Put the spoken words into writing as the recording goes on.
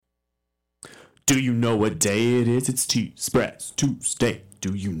Do you know what day it is? It's T-Spreads Tuesday.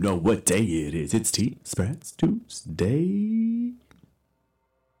 Do you know what day it is? It's T-Spreads Tuesday.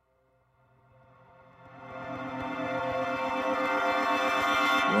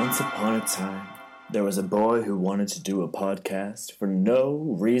 Once upon a time, there was a boy who wanted to do a podcast for no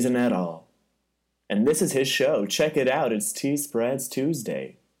reason at all. And this is his show. Check it out. It's T-Spreads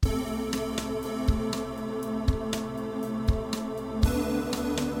Tuesday.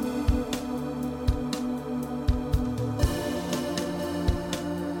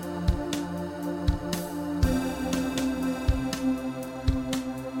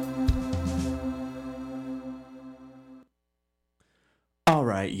 All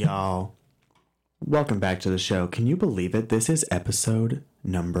right, y'all. Welcome back to the show. Can you believe it? This is episode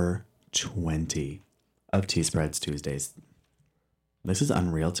number 20 of T-Spreads Tuesdays. This is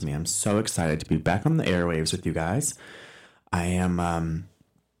unreal to me. I'm so excited to be back on the airwaves with you guys. I am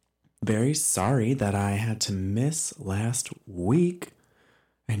very sorry that I had to miss last week.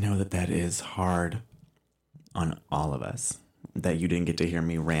 I know that is hard on all of us, that you didn't get to hear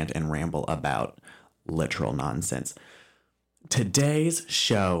me rant and ramble about literal nonsense. Today's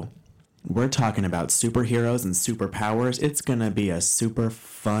show, we're talking about superheroes and superpowers. It's going to be a super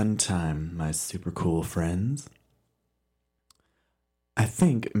fun time, my super cool friends. I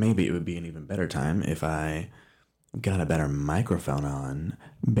think maybe it would be an even better time if I got a better microphone on.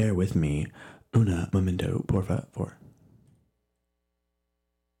 Bear with me. Una momento, por favor.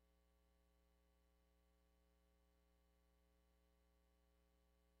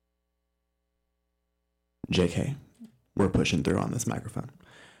 JK. We're pushing through on this microphone.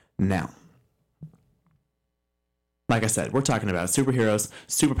 Now, like I said, we're talking about superheroes,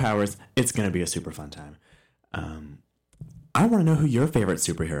 superpowers. It's going to be a super fun time. I want to know who your favorite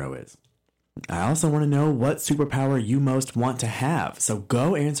superhero is. I also want to know what superpower you most want to have. So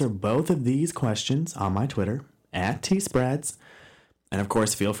go answer both of these questions on my Twitter, @TSpreads. And of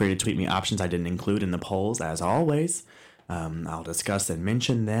course, feel free to tweet me options I didn't include in the polls, as always. I'll discuss and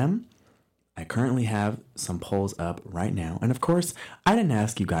mention them. I currently have some polls up right now. And of course, I didn't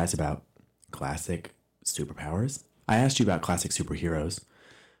ask you guys about classic superpowers. I asked you about classic superheroes.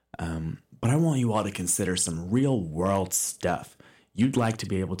 But I want you all to consider some real world stuff you'd like to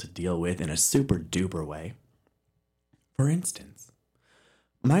be able to deal with in a super duper way. For instance,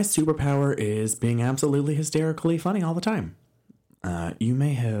 my superpower is being absolutely hysterically funny all the time. You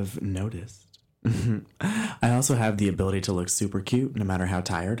may have noticed. I also have the ability to look super cute no matter how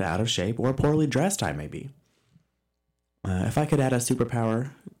tired, out of shape, or poorly dressed I may be. If I could add a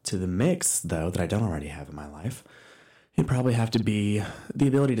superpower to the mix, though, that I don't already have in my life, it'd probably have to be the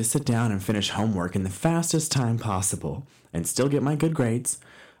ability to sit down and finish homework in the fastest time possible and still get my good grades,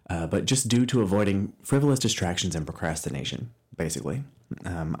 but just due to avoiding frivolous distractions and procrastination, basically.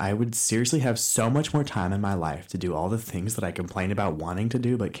 I would seriously have so much more time in my life to do all the things that I complain about wanting to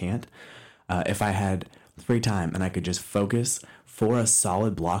do but can't. If I had free time and I could just focus for a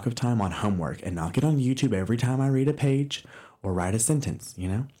solid block of time on homework and not get on YouTube every time I read a page or write a sentence, you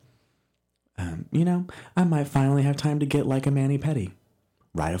know? I might finally have time to get like a mani-pedi,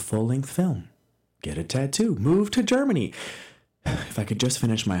 write a full-length film, get a tattoo, move to Germany. If I could just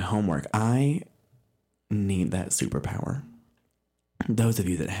finish my homework, I need that superpower. Those of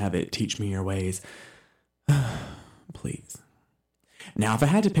you that have it, teach me your ways. Please. Now, if I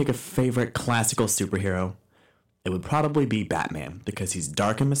had to pick a favorite classical superhero, it would probably be Batman, because he's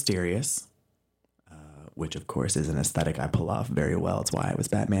dark and mysterious, which, of course, is an aesthetic I pull off very well. It's why I was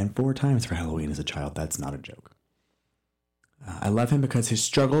Batman 4 times for Halloween as a child. That's not a joke. I love him because his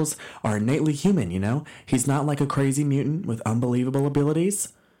struggles are innately human, you know? He's not like a crazy mutant with unbelievable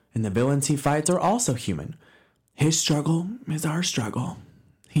abilities, and the villains he fights are also human. His struggle is our struggle.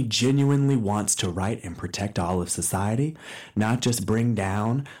 He genuinely wants to right and protect all of society, not just bring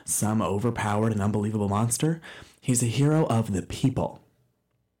down some overpowered and unbelievable monster. He's a hero of the people.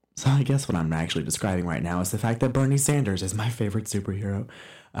 So I guess what I'm actually describing right now is the fact that Bernie Sanders is my favorite superhero,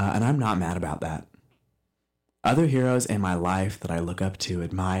 and I'm not mad about that. Other heroes in my life that I look up to,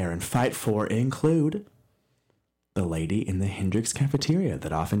 admire, and fight for include the lady in the Hendrix cafeteria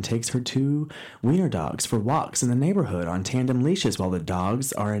that often takes her 2 wiener dogs for walks in the neighborhood on tandem leashes while the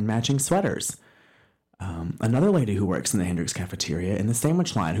dogs are in matching sweaters. Another lady who works in the Hendrix cafeteria in the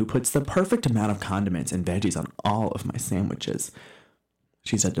sandwich line who puts the perfect amount of condiments and veggies on all of my sandwiches.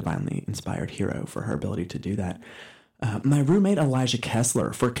 She's a divinely inspired hero for her ability to do that. My roommate Elijah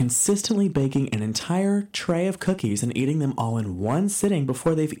Kessler for consistently baking an entire tray of cookies and eating them all in one sitting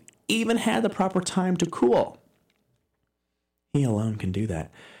before they've even had the proper time to cool. He alone can do that.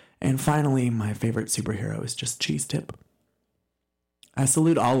 And finally, my favorite superhero is just Cheese Tip. I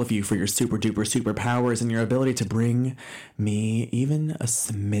salute all of you for your super duper superpowers and your ability to bring me even a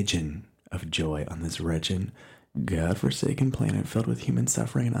smidgen of joy on this wretched, godforsaken planet filled with human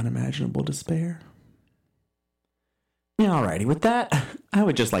suffering and unimaginable despair. Alrighty, with that, I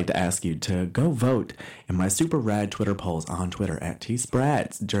would just like to ask you to go vote in my super rad Twitter polls on Twitter at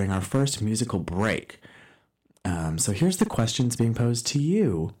tsprads during our first musical break. So here's the questions being posed to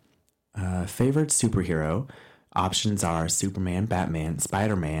you. Favorite superhero? Options are Superman, Batman,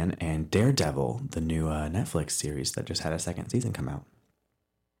 Spider-Man, and Daredevil, the new Netflix series that just had a second season come out.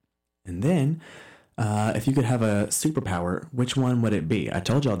 And then, if you could have a superpower, which one would it be? I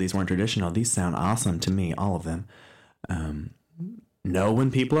told y'all these weren't traditional. These sound awesome to me, all of them. Know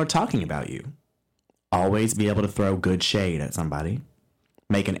when people are talking about you. Always be able to throw good shade at somebody.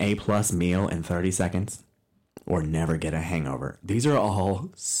 Make an A+ meal in 30 seconds. Or never get a hangover. These are all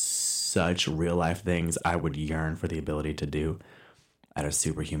such real life things I would yearn for the ability to do at a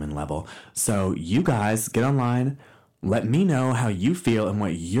superhuman level. So you guys get online, let me know how you feel and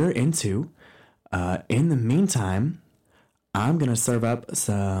what you're into. In the meantime, I'm gonna serve up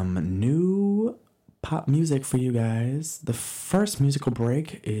some new pop music for you guys. The first musical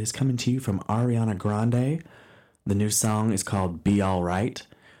break is coming to you from Ariana Grande. The new song is called Be Alright.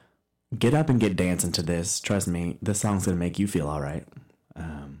 Get up and get dancing to this. Trust me, this song's gonna make you feel alright.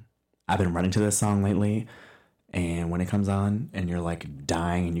 I've been running to this song lately, and when it comes on and you're like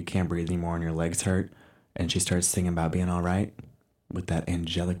dying and you can't breathe anymore and your legs hurt, and she starts singing about being all right with that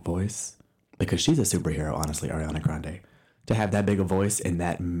angelic voice, because she's a superhero, honestly, Ariana Grande. To have that big a voice in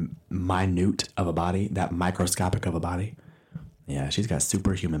that minute of a body, that microscopic of a body, yeah, she's got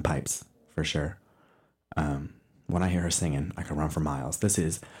superhuman pipes for sure. When I hear her singing, I can run for miles. This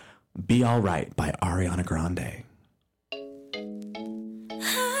is Be Alright by Ariana Grande.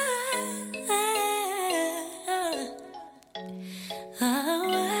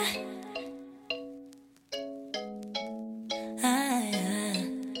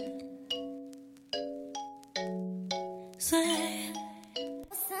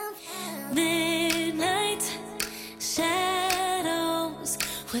 Midnight shadows,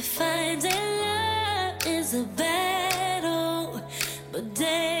 we're finding love is a battle, but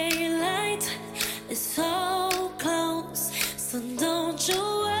daylight is so close, so don't you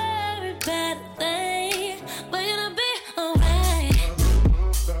worry about a thing, we're gonna be alright.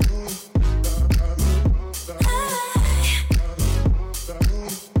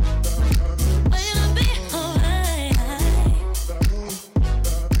 We're gonna be alright.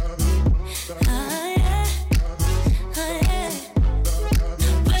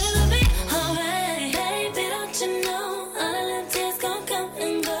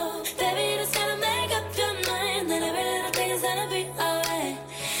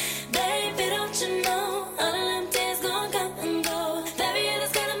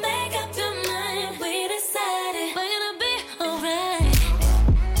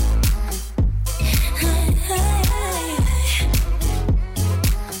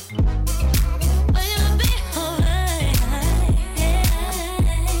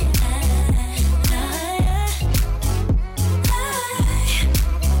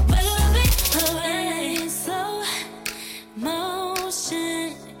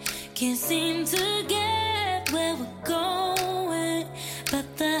 Can't seem to get where we're going, but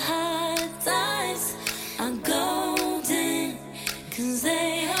the hard times are golden, 'cause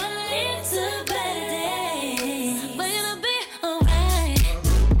they all lead to better days. We're gonna be alright.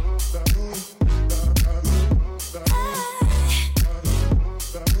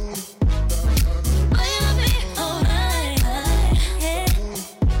 We're gonna be alright. Yeah.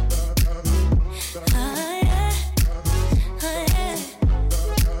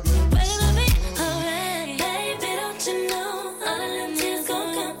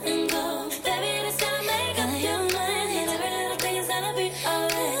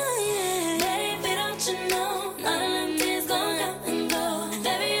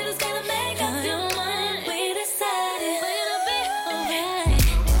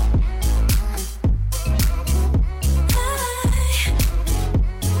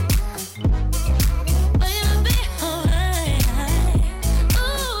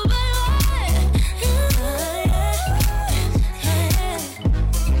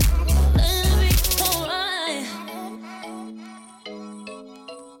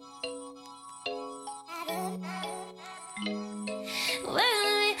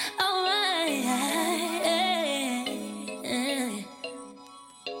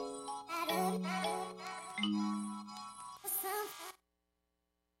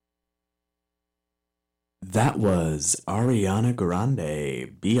 That was Ariana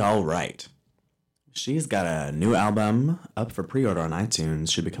Grande, Be Alright. She's got a new album up for pre-order on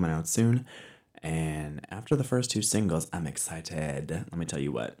iTunes. Should be coming out soon. And after the first 2 singles, I'm excited. Let me tell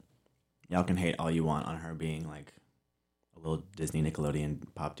you what. Y'all can hate all you want on her being like a little Disney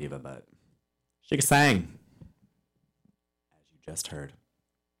Nickelodeon pop diva, but she can sing, as you just heard.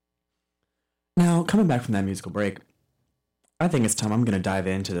 Now, coming back from that musical break, I think it's time I'm going to dive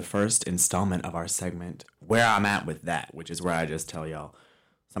into the first installment of our segment, Where I'm At With That, which is where I just tell y'all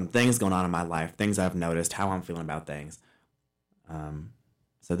some things going on in my life, things I've noticed, how I'm feeling about things.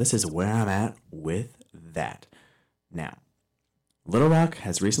 So this is Where I'm At With That. Now, Little Rock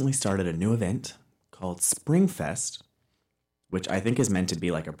has recently started a new event called Springfest, which I think is meant to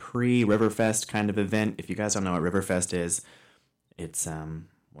be like a pre-Riverfest kind of event. If you guys don't know what Riverfest is, it's an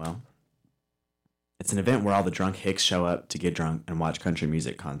event where all the drunk hicks show up to get drunk and watch country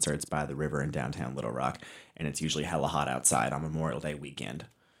music concerts by the river in downtown Little Rock, and it's usually hella hot outside on Memorial Day weekend.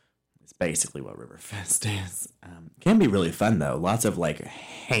 It's basically what Riverfest is. Can be really fun, though. Lots of, like,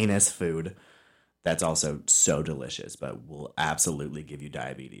 heinous food that's also so delicious, but will absolutely give you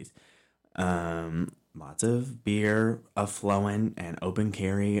diabetes. Lots of beer, flowing, and open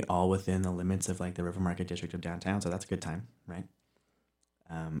carry, all within the limits of, like, the River Market District of downtown, so that's a good time, right?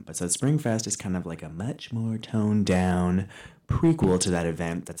 But so Springfest is kind of like a much more toned down prequel to that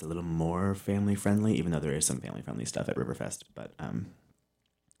event that's a little more family friendly, even though there is some family friendly stuff at Riverfest. But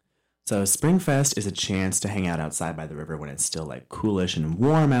so Springfest is a chance to hang out outside by the river when it's still like coolish and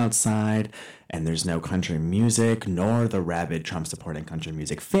warm outside, and there's no country music nor the rabid Trump supporting country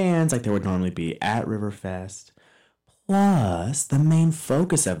music fans like there would normally be at Riverfest. Plus, the main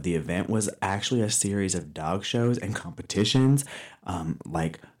focus of the event was actually a series of dog shows and competitions,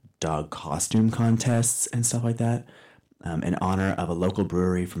 like dog costume contests and stuff like that, in honor of a local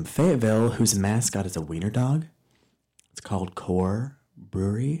brewery from Fayetteville whose mascot is a wiener dog. It's called Core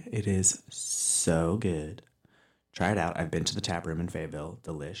Brewery. It is so good. Try it out. I've been to the tap room in Fayetteville.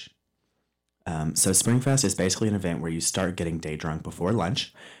 Delish. So Springfest is basically an event where you start getting day drunk before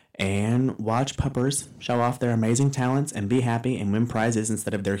lunch and watch puppers show off their amazing talents and be happy and win prizes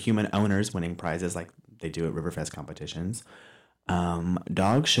instead of their human owners winning prizes like they do at Riverfest competitions.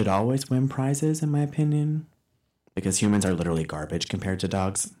 Dogs should always win prizes, in my opinion, because humans are literally garbage compared to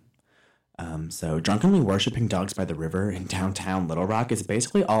dogs. So drunkenly worshiping dogs by the river in downtown Little Rock is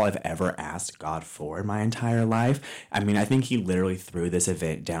basically all I've ever asked God for in my entire life. I mean, I think he literally threw this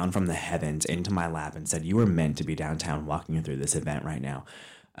event down from the heavens into my lap and said, you were meant to be downtown walking through this event right now.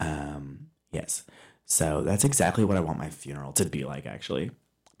 Yes. So that's exactly what I want my funeral to be like, actually.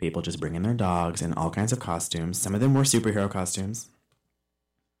 People just bringing their dogs in all kinds of costumes. Some of them were superhero costumes.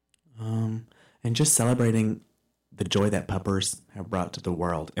 And just celebrating the joy that puppers have brought to the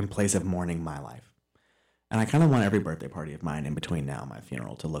world in place of mourning my life. And I kind of want every birthday party of mine in between now and my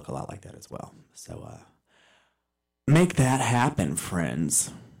funeral to look a lot like that as well. So, make that happen,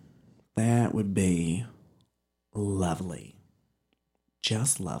 friends. That would be lovely.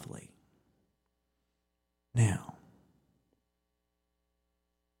 Just lovely. Now,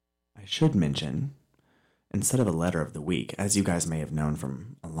 I should mention, instead of a letter of the week, as you guys may have known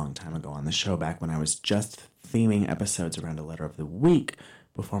from a long time ago on the show back when I was just theming episodes around a letter of the week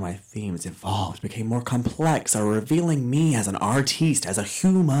before my themes evolved, became more complex, or revealing me as an artiste, as a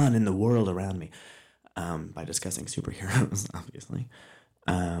human in the world around me, by discussing superheroes, obviously.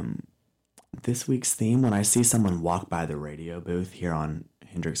 This week's theme, when I see someone walk by the radio booth here on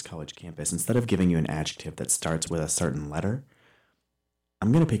Hendrix College campus, instead of giving you an adjective that starts with a certain letter,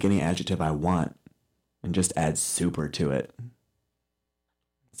 I'm going to pick any adjective I want and just add super to it.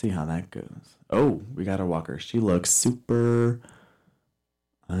 See how that goes. Oh, we got a walker. She looks super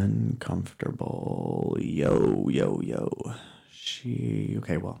uncomfortable. Yo.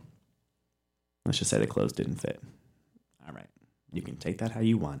 Okay, well, let's just say the clothes didn't fit. All right. You can take that how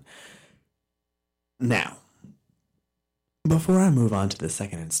you want. Now, before I move on to the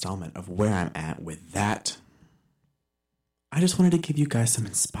second installment of Where I'm At With That, I just wanted to give you guys some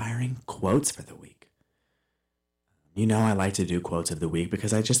inspiring quotes for the week. You know I like to do quotes of the week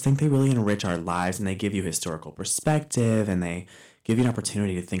because I just think they really enrich our lives, and they give you historical perspective, and they give you an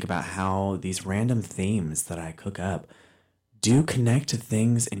opportunity to think about how these random themes that I cook up do connect to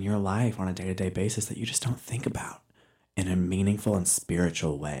things in your life on a day-to-day basis that you just don't think about in a meaningful and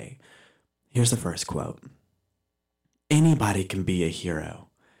spiritual way. Here's the first quote. Anybody can be a hero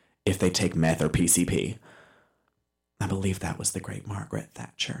if they take meth or PCP. I believe that was the great Margaret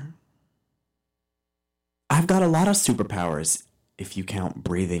Thatcher. I've got a lot of superpowers if you count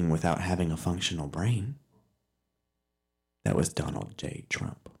breathing without having a functional brain. That was Donald J.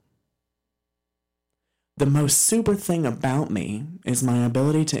 Trump. The most super thing about me is my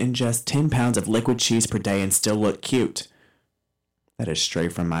ability to ingest 10 pounds of liquid cheese per day and still look cute. That is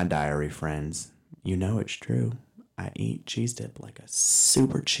straight from my diary, friends. You know it's true. I eat cheese dip like a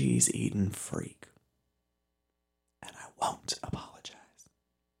super cheese eating freak. And I won't apologize.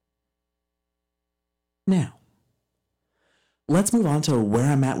 Now, let's move on to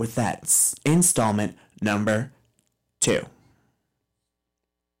where I'm at with that. Installment number 2.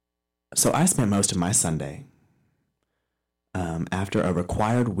 So I spent most of my Sunday after a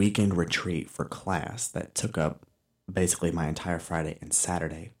required weekend retreat for class that took up basically my entire Friday and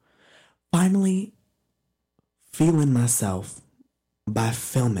Saturday, finally feeling myself by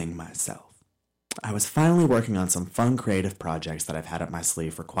filming myself. I was finally working on some fun creative projects that I've had up my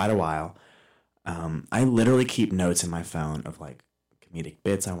sleeve for quite a while. I literally keep notes in my phone of like comedic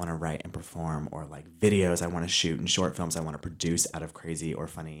bits I want to write and perform, or like videos I want to shoot and short films I want to produce out of crazy or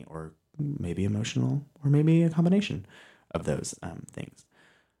funny or maybe emotional or maybe a combination of those things.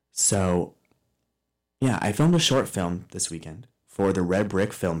 So yeah, I filmed a short film this weekend for the Red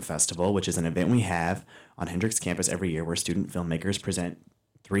Brick Film Festival, which is an event we have on Hendrix campus every year where student filmmakers present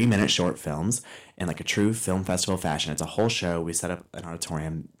 3-minute short films in like a true film festival fashion. It's a whole show. We set up an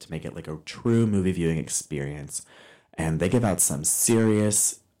auditorium to make it like a true movie viewing experience. And they give out some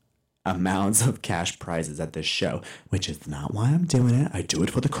serious amounts of cash prizes at this show, which is not why I'm doing it. I do it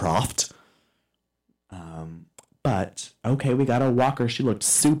for the craft. But, okay, we got a walker. She looked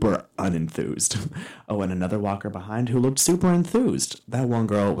super unenthused. Oh, and another walker behind who looked super enthused. That one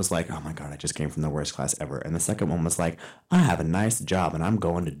girl was like, oh my God, I just came from the worst class ever. And the second one was like, I have a nice job and I'm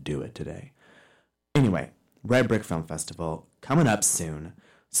going to do it today. Anyway, Red Brick Film Festival coming up soon.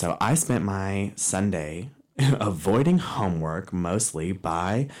 So I spent my Sunday avoiding homework mostly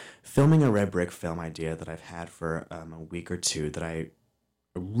by filming a Red Brick film idea that I've had for a week or two that I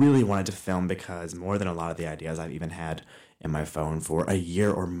really wanted to film, because more than a lot of the ideas I've even had in my phone for a year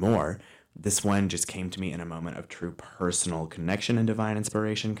or more, this one just came to me in a moment of true personal connection and divine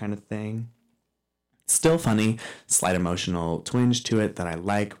inspiration kind of thing. Still funny, slight emotional twinge to it that I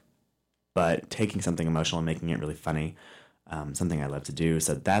like, but taking something emotional and making it really funny, something I love to do.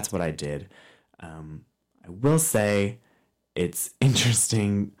 So that's what I did. I will say it's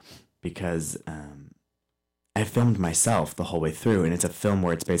interesting because I filmed myself the whole way through, and it's a film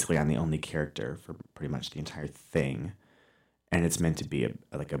where it's basically I'm the only character for pretty much the entire thing, and it's meant to be a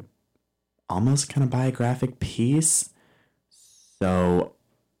almost kind of biographic piece. So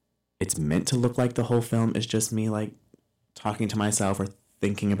it's meant to look like the whole film is just me like talking to myself or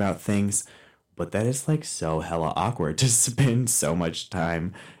thinking about things, but that is like so hella awkward to spend so much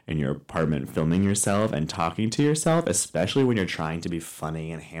time in your apartment filming yourself and talking to yourself, especially when you're trying to be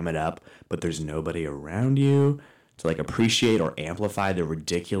funny and ham it up, but there's nobody around you to like appreciate or amplify the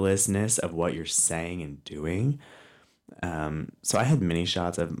ridiculousness of what you're saying and doing. So I had many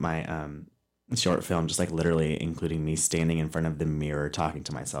shots of my short film, just like literally including me standing in front of the mirror talking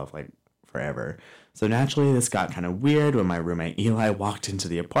to myself like forever. So naturally this got kind of weird when my roommate Eli walked into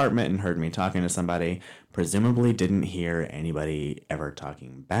the apartment and heard me talking to somebody, presumably didn't hear anybody ever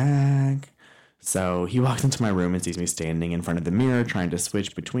talking back. So he walks into my room and sees me standing in front of the mirror trying to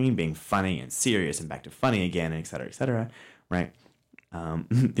switch between being funny and serious and back to funny again, et cetera, right?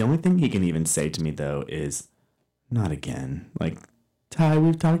 The only thing he can even say to me though is, not again. Like, Ty,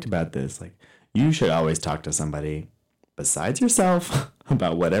 we've talked about this. Like, you should always talk to somebody besides yourself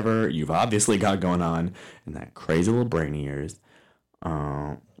about whatever you've obviously got going on in that crazy little brain of yours.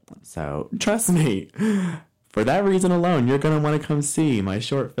 So trust me, for that reason alone, you're going to want to come see my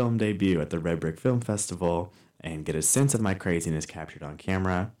short film debut at the Red Brick Film Festival and get a sense of my craziness captured on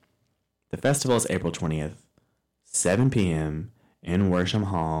camera. The festival is April 20th, 7 p.m. in Worsham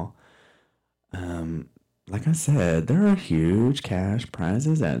Hall. Like I said, there are huge cash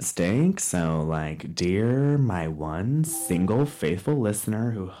prizes at stake. So, like, dear my one single faithful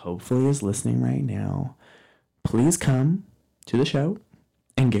listener who hopefully is listening right now, please come to the show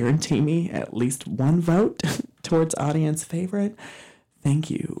and guarantee me at least one vote towards audience favorite. Thank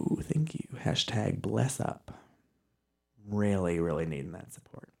you. Thank you. Hashtag bless up. Really, really needing that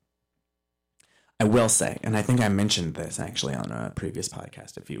support. I will say, and I think I mentioned this actually on a previous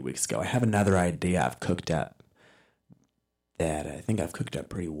podcast a few weeks ago, I have another idea I've cooked up that I think I've cooked up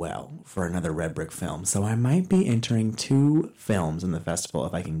pretty well for another Red Brick film. So I might be entering 2 films in the festival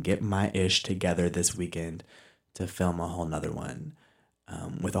if I can get my ish together this weekend to film a whole nother one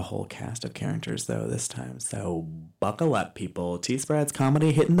with a whole cast of characters though this time. So buckle up, people. T-Spreads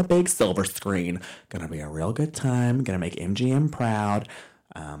comedy hitting the big silver screen. Gonna be a real good time. Gonna make MGM proud.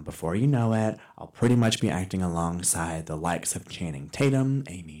 Before you know it, I'll pretty much be acting alongside the likes of Channing Tatum,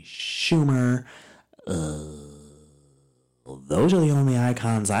 Amy Schumer, Those are the only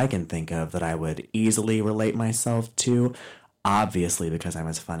icons I can think of that I would easily relate myself to. Obviously, because I'm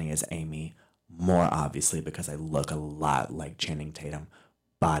as funny as Amy. More obviously, because I look a lot like Channing Tatum.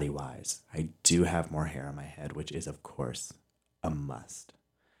 Body-wise, I do have more hair on my head, which is, of course, a must.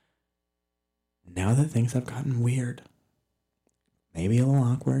 Now that things have gotten weird, maybe a little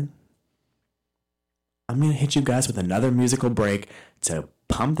awkward, I'm going to hit you guys with another musical break to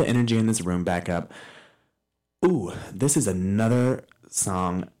pump the energy in this room back up. Ooh, this is another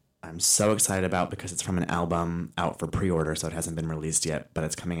song I'm so excited about because it's from an album out for pre-order, so it hasn't been released yet, but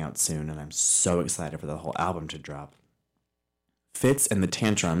it's coming out soon, and I'm so excited for the whole album to drop. Fitz and the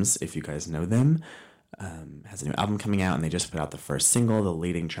Tantrums, if you guys know them, has a new album coming out, and they just put out the first single, the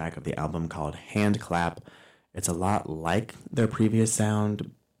leading track of the album, called Hand Clap. It's a lot like their previous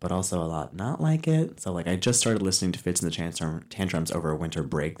sound, but also a lot not like it. So, I just started listening to Fitz and the Tantrums over a winter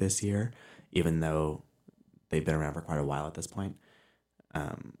break this year, even though they've been around for quite a while at this point.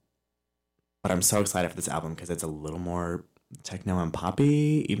 But I'm so excited for this album because it's a little more techno and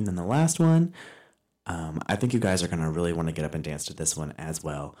poppy, even than the last one. I think you guys are going to really want to get up and dance to this one as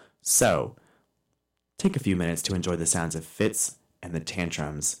well. So, take a few minutes to enjoy the sounds of Fitz and the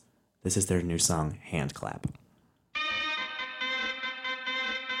Tantrums. This is their new song, Hand Clap.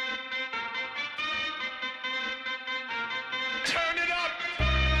 Turn it up!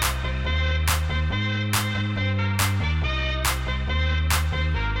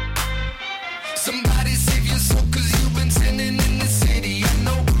 Somebody save your soul, 'cause you've been sinning in the city. I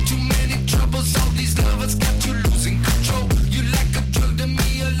know too many troubles, all these lovers got you losing control. You like a drug to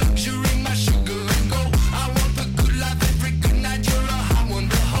me, a luxury, my sugar and gold. I want the good life every good night, you're a hot one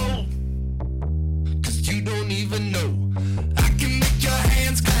to hold. 'Cause you don't even know I can make your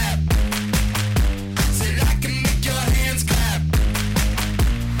hands clap. Said I can make your hands clap.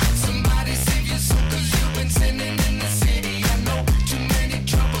 Somebody save your soul, 'cause you've been sinning in the city. I know too many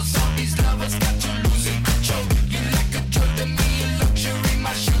troubles, all these lovers got you losing control. You like a drug to me, a luxury,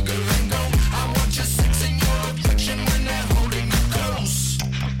 my sugar and gold. I want your sex and your affection when they're holding you close.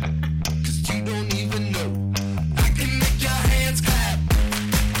 'Cause you don't even know I can make your hands clap.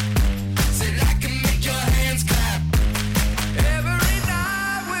 Said I can make your hands clap. Every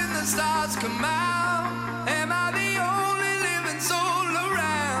night when the stars come out, am I the only living soul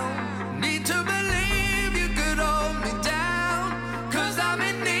around? Need to believe you could hold me down, 'cause I'm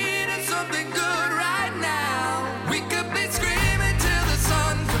in need of something good right now. We could be screaming till the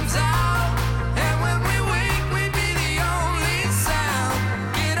sun comes out, and when we wake we'd be the only sound.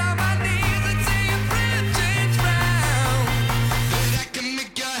 Get on my knees and say your friend change round. But I can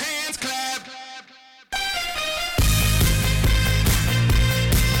make your hands clap.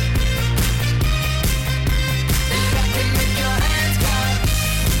 I can make your hands clap.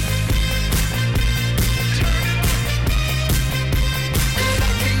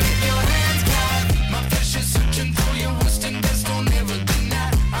 I can make your hands clap. My flesh is searching for your worst and best, don't ever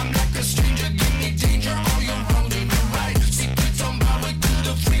deny. I'm like a stranger, give me danger, all you're holding me right. Secrets on my way to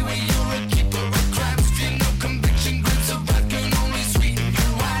the freeway, you're a keeper of crimes. Feel no conviction, grips of wrath can only sweeten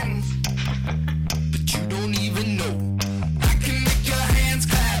your wine. But you don't even know I can make your hands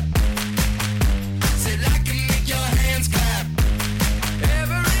clap. Said I can make your hands clap.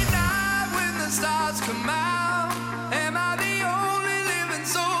 Every night when the stars come out, am I the only living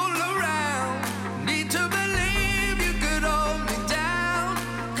soul around? Need to believe you could hold me down,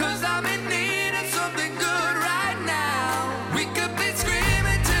 'cause I'm in need of something good right now. We could be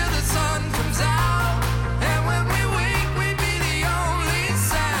screaming till the sun comes out, and when we wake we'd be the only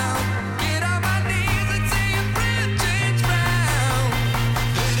sound. Get on my knees and say your friend change round.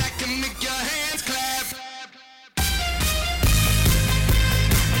 But I can make your hands clap.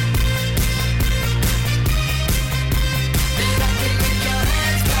 I can make your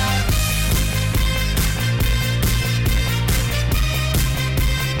hands clap.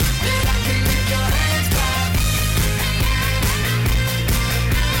 I can make your hands clap.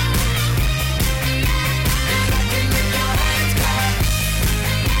 I can make your hands clap.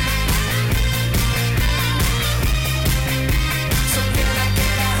 So can I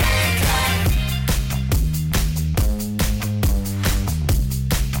get a hand clap?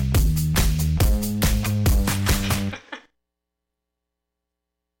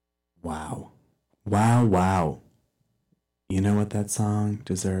 Wow. Wow, wow. You know what that song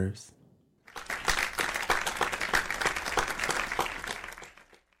deserves?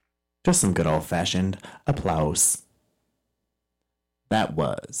 Just some good old-fashioned applause. That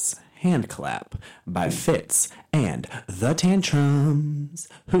was Hand Clap by Fitz and The Tantrums,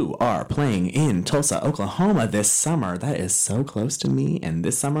 who are playing in Tulsa, Oklahoma this summer. That is so close to me, and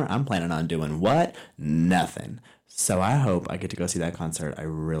this summer I'm planning on doing what? Nothing. So I hope I get to go see that concert. I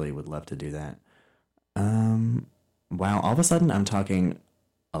really would love to do that. Wow, all of a sudden I'm talking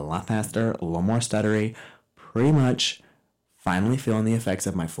a lot faster, a little more stuttery, pretty much finally feeling the effects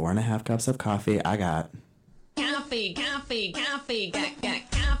of my 4.5 cups of coffee. I got Coffee, got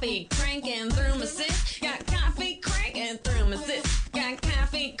coffee cranking through my sis. Got coffee cranking through my sis. Got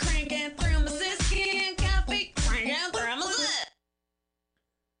coffee cranking through my sis. Got coffee cranking through my sis.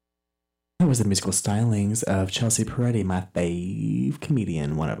 That was the musical stylings of Chelsea Peretti, my fave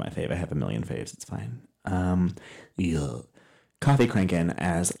comedian. One of my fave. I have a million faves. It's fine. Yeah. Coffee cranking,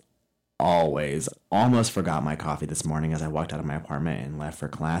 as always. Almost forgot my coffee this morning as I walked out of my apartment and left for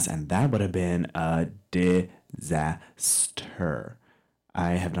class, and that would have been a disaster.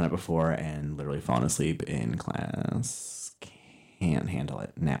 I have done it before and literally fallen asleep in class. Can't handle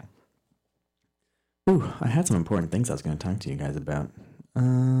it. Now, I had some important things I was going to talk to you guys about.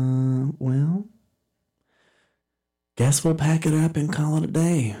 Well, guess we'll pack it up and call it a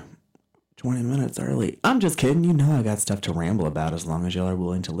day. 20 minutes early. I'm just kidding. You know I got stuff to ramble about as long as y'all are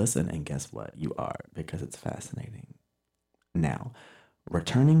willing to listen. And guess what? You are, because it's fascinating. Now,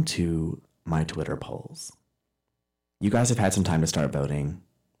 returning to my Twitter polls. You guys have had some time to start voting.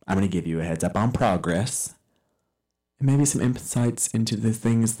 I'm going to give you a heads up on progress. And maybe some insights into the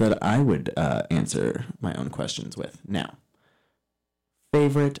things that I would answer my own questions with. Now,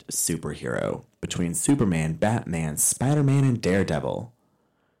 favorite superhero between Superman, Batman, Spider-Man, and Daredevil.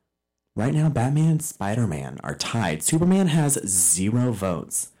 Right now, Batman and Spider-Man are tied. Superman has 0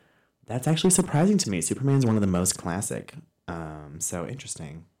 votes. That's actually surprising to me. Superman's one of the most classic. So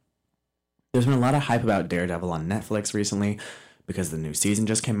interesting. There's been a lot of hype about Daredevil on Netflix recently because the new season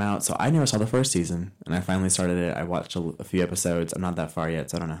just came out. So I never saw the first season, and I finally started it. I watched a few episodes. I'm not that far yet,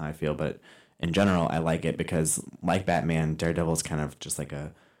 so I don't know how I feel. But in general, I like it because, like Batman, Daredevil's kind of just like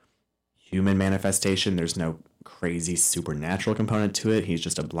a human manifestation. There's no crazy supernatural component to it. He's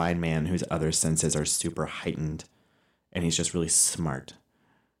just a blind man whose other senses are super heightened, and he's just really smart.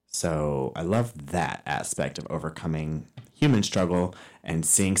 So I love that aspect of overcoming human struggle and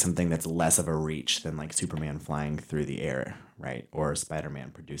seeing something that's less of a reach than like Superman flying through the air, right? Or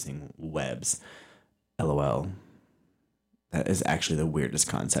Spider-Man producing webs. LOL. That is actually the weirdest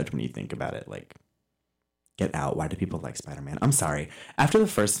concept when you think about it. Like, get out. Why do people like Spider-Man? I'm sorry. After the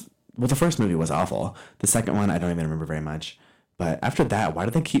first movie was awful. The second one, I don't even remember very much. But after that, why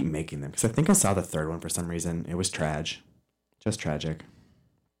do they keep making them? Because I think I saw the third one for some reason. It was trash. Just tragic.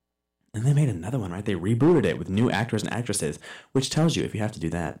 And they made another one, right? They rebooted it with new actors and actresses, which tells you if you have to do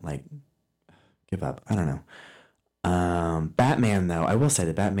that, like, give up. I don't know. Batman, though, I will say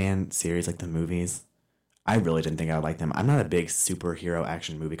the Batman series, like the movies, I really didn't think I would like them. I'm not a big superhero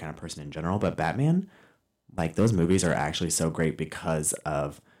action movie kind of person in general, but Batman, like, those movies are actually so great because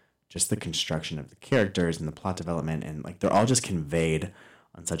of just the construction of the characters and the plot development, and like they're all just conveyed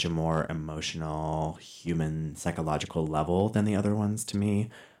on such a more emotional, human, psychological level than the other ones to me.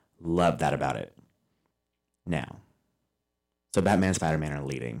 Love that about it. Now, so Batman and Spider-Man are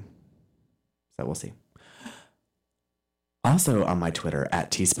leading. So we'll see. Also on my Twitter,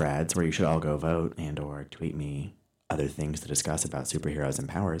 @tsprads, where you should all go vote and or tweet me other things to discuss about superheroes and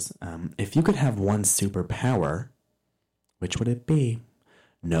powers. If you could have one superpower, which would it be?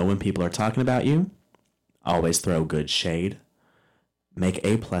 Know when people are talking about you. Always throw good shade. Make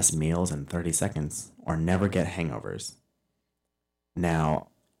A+ meals in 30 seconds. Or never get hangovers. Now,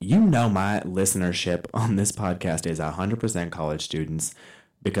 you know my listenership on this podcast is 100% college students,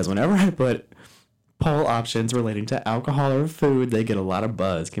 because whenever I put poll options relating to alcohol or food, they get a lot of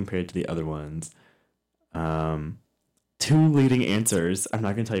buzz compared to the other ones. 2 leading answers. I'm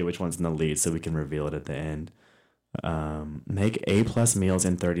not going to tell you which one's in the lead so we can reveal it at the end. Make A+ meals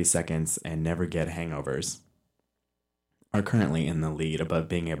in 30 seconds and never get hangovers are currently in the lead above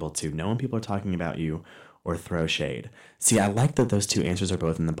being able to know when people are talking about you or throw shade. See, I like that those 2 answers are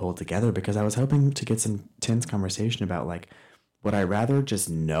both in the poll together because I was hoping to get some tense conversation about, like, would I rather just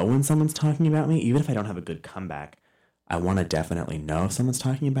know when someone's talking about me, even if I don't have a good comeback? I want to definitely know if someone's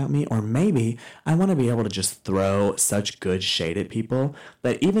talking about me, or maybe I want to be able to just throw such good shade at people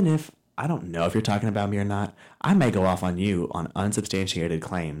that even if I don't know if you're talking about me or not, I may go off on you on unsubstantiated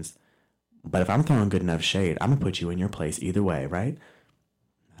claims. But if I'm throwing good enough shade, I'm going to put you in your place either way, right?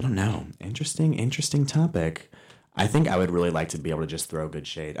 I don't know. Interesting topic. I think I would really like to be able to just throw good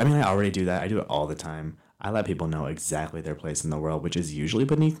shade. I mean, I already do that. I do it all the time. I let people know exactly their place in the world, which is usually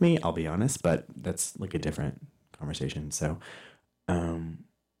beneath me, I'll be honest, but that's like a different conversation. So,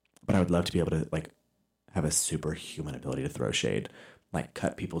 but I would love to be able to like have a superhuman ability to throw shade, like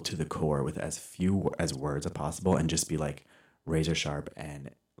cut people to the core with as few as words as possible and just be like razor sharp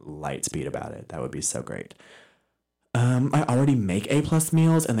and light speed about it. That would be so great. I already make A+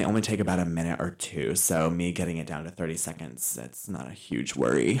 meals and they only take about a minute or two, so me getting it down to 30 seconds, that's not a huge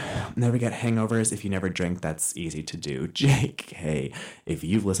worry. Never get hangovers. If you never drink, that's easy to do. JK, if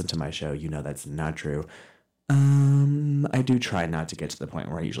you've listened to my show, you know that's not true. I do try not to get to the point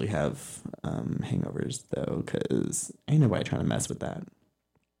where I usually have hangovers, though, because ain't nobody trying to mess with that.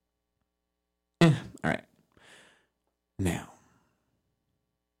 All right. Now,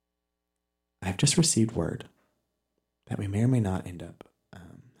 I've just received word that we may or may not end up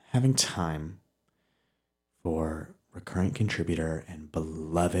having time for recurrent contributor and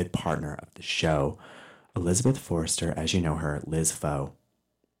beloved partner of the show, Elizabeth Forrester, as you know her, Liz Foe,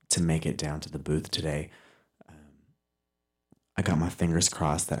 to make it down to the booth today. I got my fingers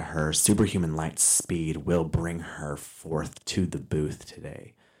crossed that her superhuman light speed will bring her forth to the booth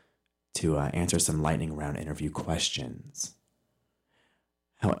today to answer some lightning round interview questions.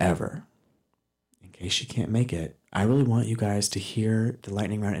 However, in case she can't make it, I really want you guys to hear the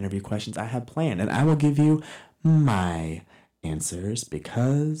lightning round interview questions I have planned, and I will give you my answers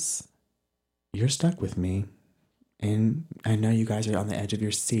because you're stuck with me, and I know you guys are on the edge of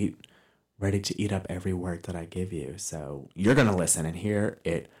your seat ready to eat up every word that I give you, so you're going to listen, and here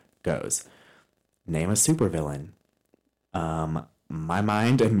it goes. Name a supervillain. My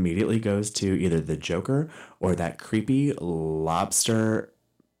mind immediately goes to either the Joker or that creepy lobster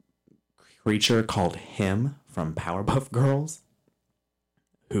creature called him from Powerpuff Girls,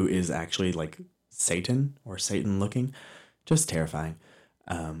 who is actually like Satan or Satan looking. Just terrifying.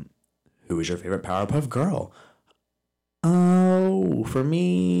 Who is your favorite Powerpuff Girl? Oh, for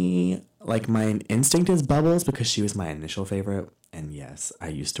me, like my instinct is Bubbles because she was my initial favorite. And yes, I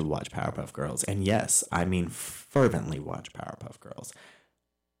used to watch Powerpuff Girls. And yes, I mean fervently watch Powerpuff Girls.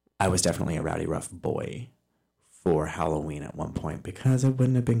 I was definitely a rowdy rough boy for Halloween at one point because it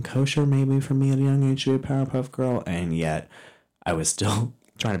wouldn't have been kosher maybe for me at a young age to be a Powerpuff Girl, and yet I was still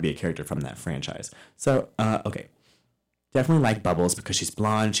trying to be a character from that franchise. So, okay. Definitely like Bubbles because she's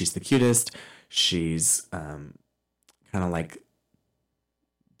blonde, she's the cutest, she's kind of like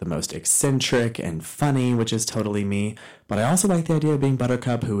the most eccentric and funny, which is totally me. But I also like the idea of being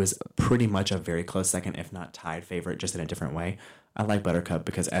Buttercup, who is pretty much a very close second, if not tied favorite, just in a different way. I like Buttercup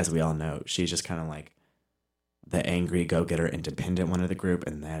because, as we all know, she's just kind of like the angry go-getter independent one of the group,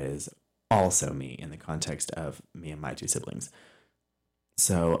 and that is also me in the context of me and my two siblings.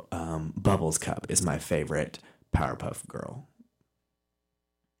 So Bubbles Cup is my favorite Powerpuff Girl.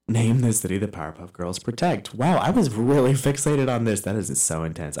 Name the city the Powerpuff Girls protect. Wow, I was really fixated on this. That is so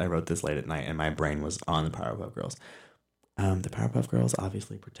intense. I wrote this late at night and my brain was on the Powerpuff Girls. The Powerpuff Girls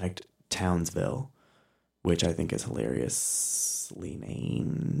obviously protect Townsville, which I think is hilariously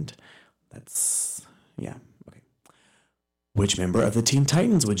named. That's, yeah. Which member of the Teen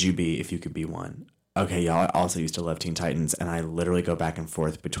Titans would you be if you could be one? Okay, y'all, I also used to love Teen Titans, and I literally go back and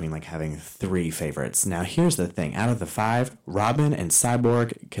forth between like having 3 favorites. Now, here's the thing. Out of the 5, Robin and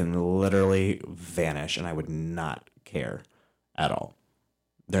Cyborg can literally vanish, and I would not care at all.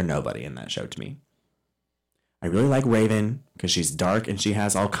 They're nobody in that show to me. I really like Raven because she's dark, and she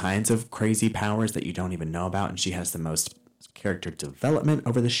has all kinds of crazy powers that you don't even know about, and she has the most character development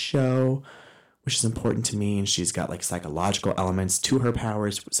over the show, which is important to me, and she's got like psychological elements to her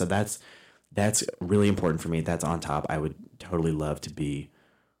powers, so that's really important for me. That's on top. I would totally love to be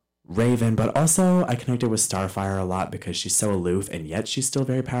Raven, but also I connected with Starfire a lot because she's so aloof, and yet she's still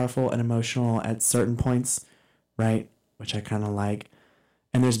very powerful and emotional at certain points, right? Which I kind of like.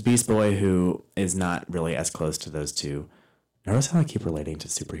 And there's Beast Boy, who is not really as close to those two. Notice how I keep relating to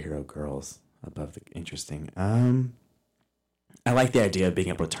superhero girls above the interesting. I like the idea of being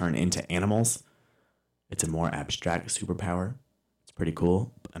able to turn into animals. It's a more abstract superpower. It's pretty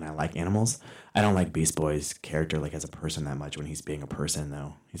cool, and I like animals. I don't like Beast Boy's character like as a person that much when he's being a person,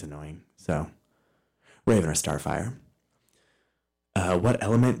 though. He's annoying. So, Raven or Starfire. What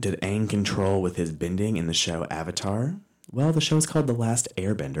element did Aang control with his bending in the show Avatar? Well, the show is called The Last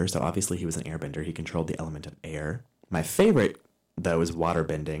Airbender, so obviously he was an airbender. He controlled the element of air. My favorite, though, is water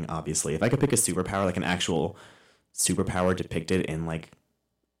bending, obviously. If I could pick a superpower, like an actual superpower depicted in like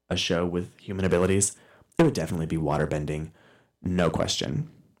a show with human abilities, it would definitely be water bending. No question.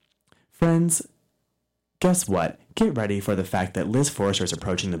 Friends, guess what? Get ready for the fact that Liz Forrester is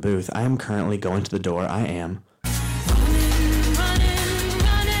approaching the booth. I am currently going to the door. I am.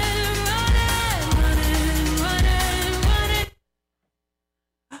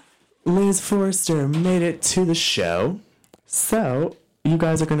 Liz Forrester made it to the show. So, you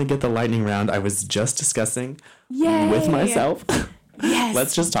guys are going to get the lightning round I was just discussing Yay! with myself. Yes.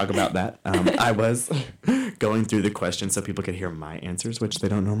 Let's just talk about that. I was going through the questions so people could hear my answers, which they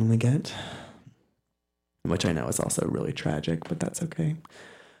don't normally get, which I know is also really tragic, but that's okay.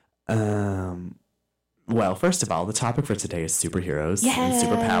 Well, first of all, the topic for today is superheroes and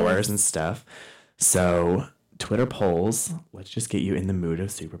superpowers and stuff. So, Twitter polls, let's just get you in the mood of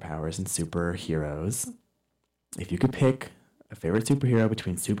superpowers and superheroes. If you could pick a favorite superhero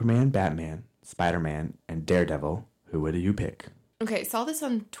between Superman, Batman, Spider-Man, and Daredevil, who would you pick? Okay, saw this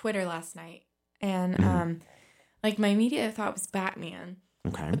on Twitter last night, and like my immediate thought was Batman,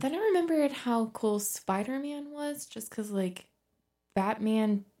 Okay. but then I remembered how cool Spider-Man was, just because like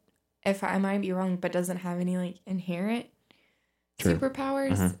Batman, if I might be wrong, but doesn't have any like inherent True.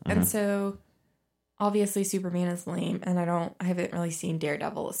 superpowers, and so obviously Superman is lame, and I haven't really seen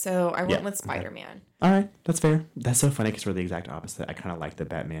Daredevil, so I went with Spider-Man. All right, that's fair. That's so funny because we're the exact opposite. I kind of like that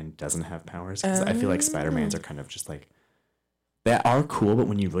Batman doesn't have powers because I feel like Spider-Mans are kind of just like, they are cool, but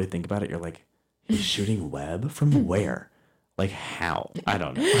when you really think about it, you're like, he's shooting web from where? Like how? I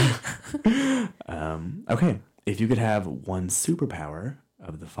don't know. Okay, if you could have one superpower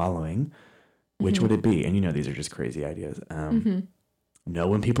of the following, which would it be? And you know these are just crazy ideas. Know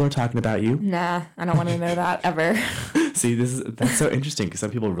when people are talking about you. Nah, I don't want to know that ever. See, that's so interesting because some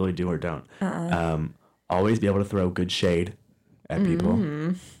people really do or don't. Always be able to throw good shade at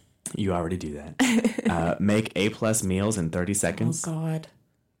people. You already do that. Make A+ meals in 30 seconds. Oh God.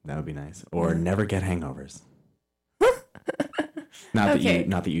 That would be nice. Or never get hangovers. Not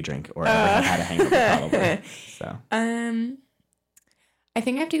that you drink or ever have had a hangover, probably. So I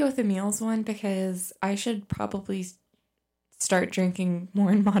think I have to go with the meals one because I should probably start drinking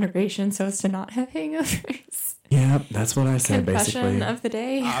more in moderation so as to not have hangovers. yeah, that's what I said Confession basically. of the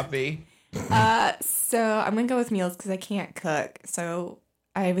day. Poppy. So I'm gonna go with meals because I can't cook. So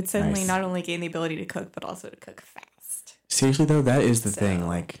I would suddenly Nice. not only gain the ability to cook, but also to cook fast. Seriously though, that is the thing. So-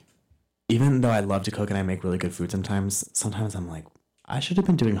 Like, even though I love to cook and I make really good food sometimes I'm like, I should have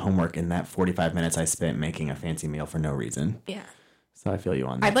been doing homework in that 45 minutes I spent making a fancy meal for no reason. Yeah. So I feel you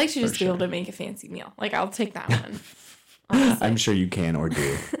on that. I'd like to for just be sure. able to make a fancy meal. Like I'll take that one. Honestly. I'm sure you can or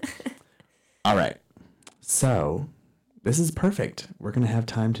do. All right. So this is perfect. We're going to have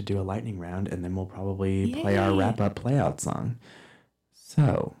time to do a lightning round and then we'll probably play our Yay. wrap up play out song.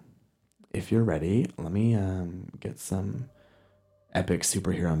 So if you're ready, let me get some epic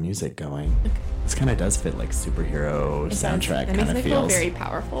superhero music going. This kind of does fit like superhero soundtrack It kind makes of me feel feels. very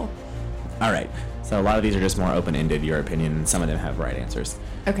powerful. All right. So a lot of these are just more open-ended, your opinion, and some of them have right answers.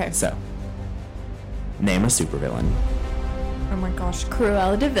 Okay. So name a supervillain. Oh my gosh,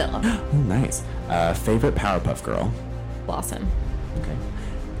 Cruella de Vil. Oh, nice. Favorite Powerpuff Girl. Blossom. Okay.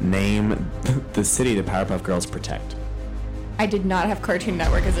 Name the city the Powerpuff Girls protect. I did not have Cartoon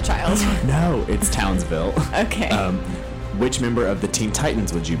Network as a child. No, it's Townsville. Okay. Which member of the Teen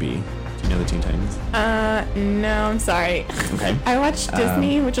Titans would you be? Do you know the Teen Titans? No, I'm sorry. Okay. I watched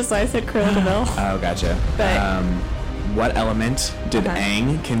Disney, which is why I said Cruella de Vil. Oh, gotcha. But- What element did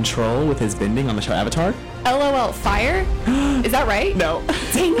Aang control with his bending on the show Avatar? LOL, fire? Is that right? No.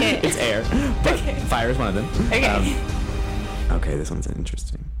 Dang it. It's air. But Okay. fire is one of them. Okay. Okay, this one's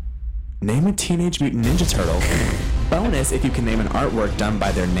interesting. Name a Teenage Mutant Ninja Turtle. Bonus if you can name an artwork done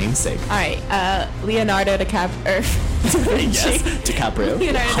by their namesake. All right, Leonardo DiCaprio. Da Vinci. Yes, DiCaprio.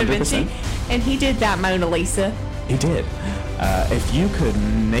 Leonardo da Vinci. 100%. And he did that Mona Lisa. He did. If you could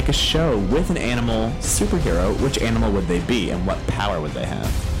make a show with an animal superhero, which animal would they be and what power would they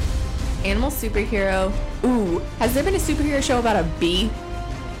have? Animal superhero. Ooh, has there been a superhero show about a bee?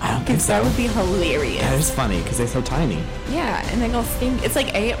 I don't think Because so. that would be hilarious. That is funny because they're so tiny. Yeah, and they go sting. It's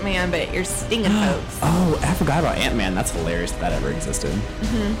like Ant-Man, but you're stinging folks. Oh, I forgot about Ant-Man. That's hilarious that ever existed.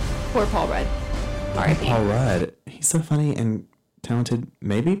 Poor Paul Rudd. R.I.P. Paul Rudd. He's so funny and talented,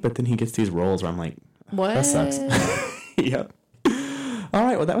 maybe, but then he gets these roles where I'm like, What? that sucks. Yep. All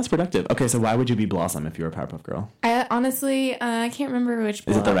right, well, that was productive. Okay, so why would you be Blossom if you were a Powerpuff Girl? I honestly, I can't remember which.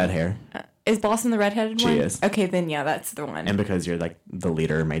 Is it the red hair? Is Blossom the redheaded She one? is. Okay, then yeah, that's the one. And because you're like the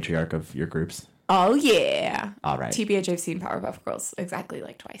leader, matriarch of your groups? Oh yeah. All right. TBH, I've seen Powerpuff Girls exactly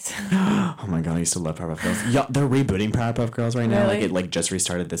like twice. Oh my god, I used to love Powerpuff Girls. Yeah, they're rebooting Powerpuff Girls right now. Really? Like it just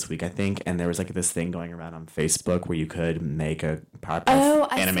restarted this week, I think. And there was like this thing going around on Facebook where you could make a Powerpuff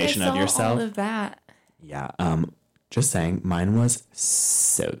animation I saw of yourself. all of that. Yeah. Just saying, mine was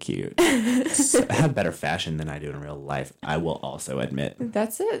so cute. So, I had better fashion than I do in real life. I will also admit.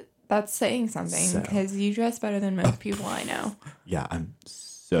 That's it. That's saying something So- because you dress better than most people I know. Yeah, I'm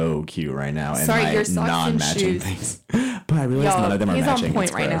so cute right now. And Sorry, my your socks and non-matching shoes. things. But I realize Y'all, none of them are he's on matching. point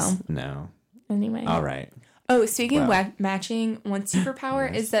It's right gross. now. No. Anyway. All right. Oh, speaking Wow. of matching, one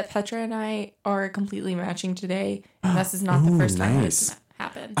superpower is that Petra and I are completely matching today. And this is not the Ooh, first time nice. this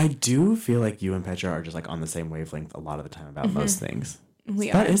happened. I do feel like you and Petra are just like on the same wavelength a lot of the time about most things.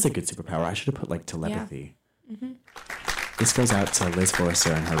 We That are. is a good superpower. I should have put like telepathy. This goes out to Liz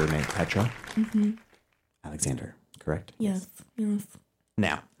Forrester and her roommate Petra. Alexander, correct? Yes. Yes.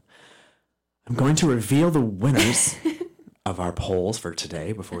 Now, I'm going to reveal the winners of our polls for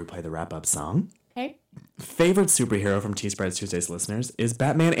today before we play the wrap-up song. Okay. Favorite superhero from T Spreads Tuesdays listeners is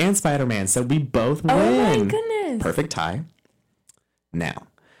Batman and Spider-Man, so we both win. Oh my goodness. Perfect tie. Now,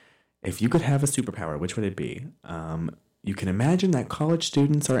 if you could have a superpower, which would it be? You can imagine that college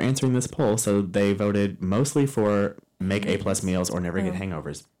students are answering this poll, so they voted mostly for make A+ meals or never get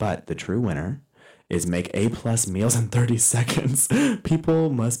hangovers. But the true winner is make A+ meals in 30 seconds.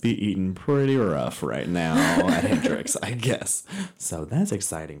 People must be eating pretty rough right now at Hendrix, I guess. So that's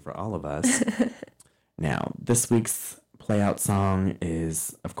exciting for all of us. Now, this week's playout song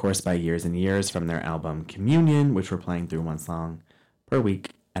is, of course, by Years and Years from their album Communion, which we're playing through one song per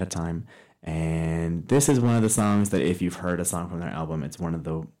week at a time. And this is one of the songs that if you've heard a song from their album, it's one of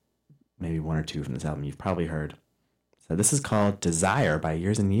the, maybe one or two from this album you've probably heard. So this is called Desire by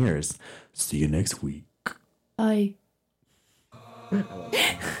Years and Years. See you next week. Bye.